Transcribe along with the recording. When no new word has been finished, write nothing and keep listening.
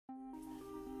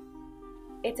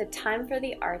It's a time for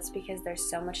the arts because there's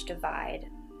so much divide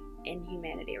in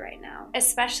humanity right now.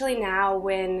 Especially now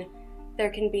when there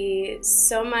can be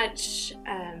so much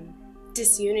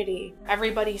disunity.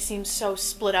 Everybody seems so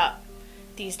split up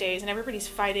these days and everybody's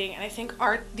fighting, and I think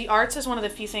the arts is one of the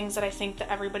few things that I think that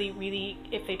everybody really,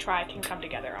 if they try, can come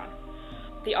together on.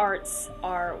 The arts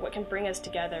are what can bring us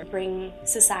together. Bring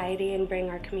society and bring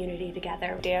our community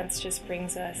together. Dance just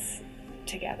brings us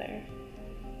together.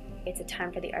 It's a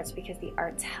time for the arts because the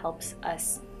arts helps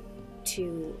us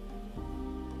to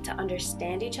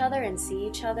understand each other and see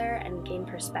each other and gain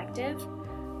perspective.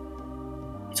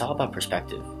 It's all about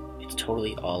perspective. It's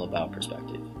totally all about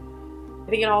perspective. I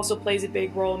think it also plays a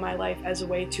big role in my life as a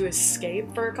way to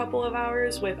escape for a couple of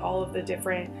hours with all of the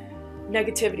different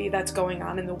negativity that's going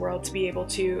on in the world, to be able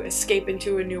to escape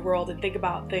into a new world and think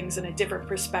about things in a different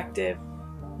perspective.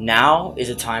 Now is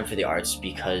a time for the arts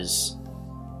because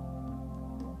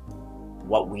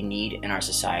what we need in our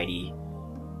society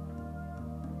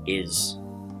is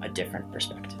a different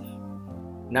perspective.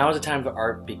 Now is a time for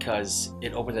art because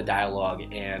it opens a dialogue,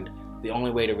 and the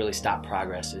only way to really stop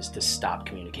progress is to stop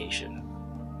communication.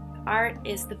 Art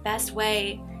is the best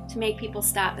way to make people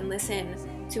stop and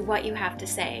listen to what you have to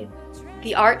say.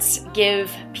 The arts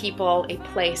give people a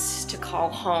place to call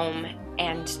home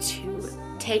and to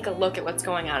take a look at what's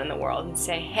going on in the world and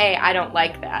say, hey, I don't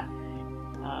like that.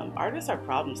 Artists are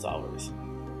problem solvers.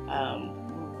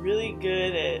 Really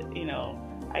good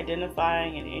at,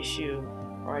 identifying an issue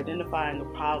or identifying a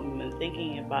problem and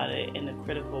thinking about it in a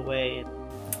critical way.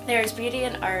 There's beauty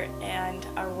in art, and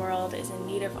our world is in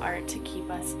need of art to keep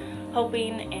us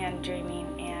hoping and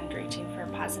dreaming and reaching for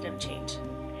positive change.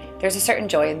 There's a certain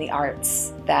joy in the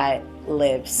arts that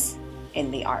lives in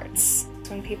the arts.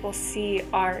 When people see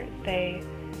art, they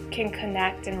can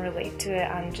connect and relate to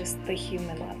it on just the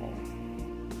human level.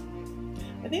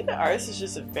 I think the arts is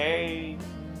just a very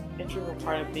integral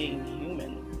part of being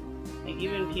human. Like,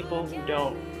 even people who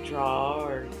don't draw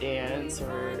or dance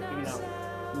or,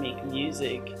 make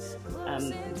music,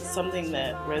 something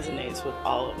that resonates with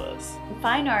all of us.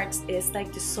 Fine arts is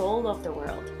like the soul of the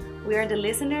world. We are the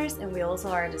listeners and we also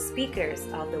are the speakers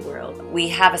of the world. We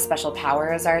have a special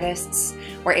power as artists.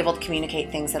 We're able to communicate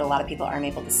things that a lot of people aren't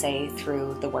able to say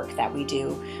through the work that we do,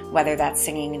 whether that's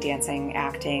singing and dancing,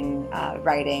 acting,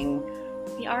 writing.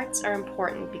 The arts are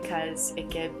important because it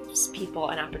gives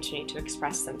people an opportunity to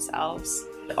express themselves.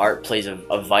 Art plays a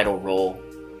vital role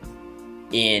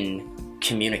in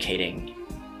communicating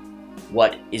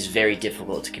what is very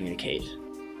difficult to communicate.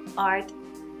 Art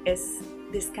is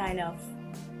this kind of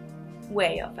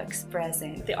way of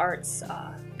expressing. The arts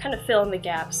kind of fill in the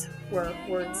gaps where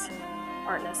words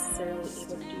aren't necessarily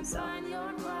able to do so.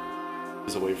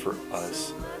 It's a way for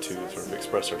us to sort of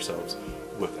express ourselves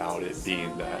without it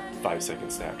being that 5-second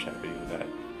Snapchat video, that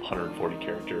 140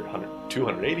 character,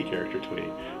 280 character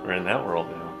tweet. We're in that world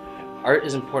now. Art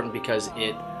is important because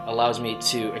it allows me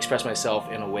to express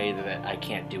myself in a way that I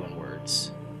can't do in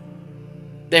words.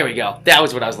 There we go. That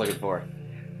was what I was looking for.